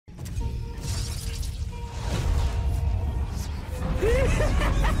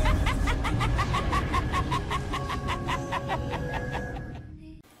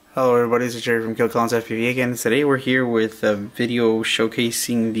Hello everybody, this is Jerry from KillaKlownzFPV again. Today we're here with a video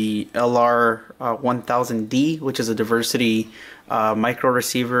showcasing the LR1000D, which is a diversity micro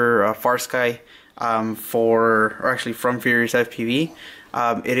receiver FarSky from FuriousFPV.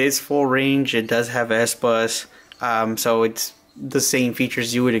 It is full range. It does have SBUS, so it's the same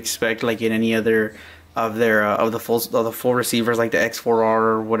features you would expect like in any other of the full receivers like the X4R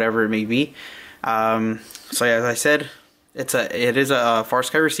or whatever it may be. So yeah, as I said, it is a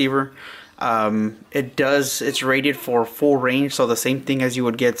FarSky receiver. It's rated for full range, so the same thing as you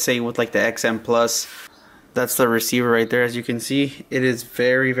would get, say, with like the XM Plus. That's the receiver right there. As you can see, it is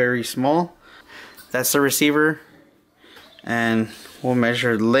very, very small. That's the receiver, and we'll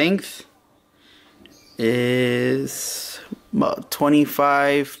measure length is about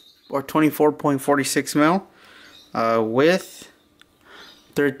 25 or 24.46 mil, width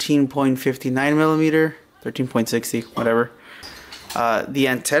 13.59 millimeter. 13.60, whatever. The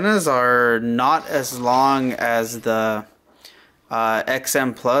antennas are not as long as the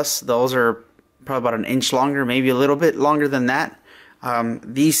XM Plus. Those are probably about an inch longer, maybe a little bit longer than that.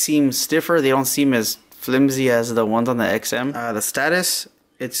 These seem stiffer. They don't seem as flimsy as the ones on the XM. The status,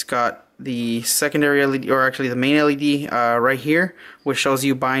 it's got the secondary LED, or actually the main LED right here, which shows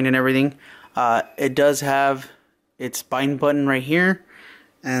you bind and everything. It does have its bind button right here,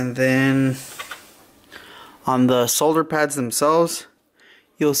 and then on the solder pads themselves,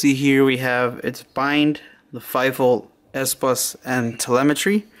 you'll see here we have its bind, the 5-volt SBUS, and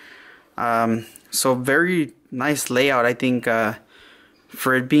telemetry. So very nice layout, I think,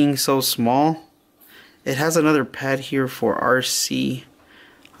 for it being so small. It has another pad here for RC.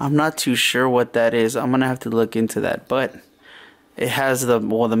 I'm not too sure what that is. I'm gonna have to look into that, but it has the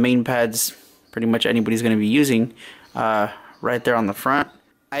main pads pretty much anybody's gonna be using right there on the front.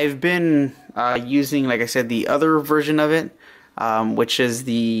 I've been using, like I said, the other version of it, which is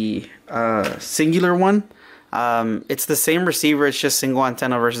the singular one. It's the same receiver, it's just single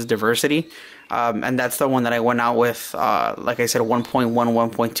antenna versus diversity. And that's the one that I went out with, like I said,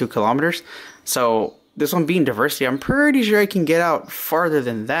 1.2 kilometers. So this one being diversity, I'm pretty sure I can get out farther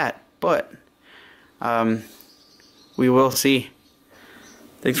than that, but we will see.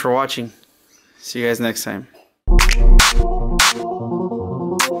 Thanks for watching. See you guys next time.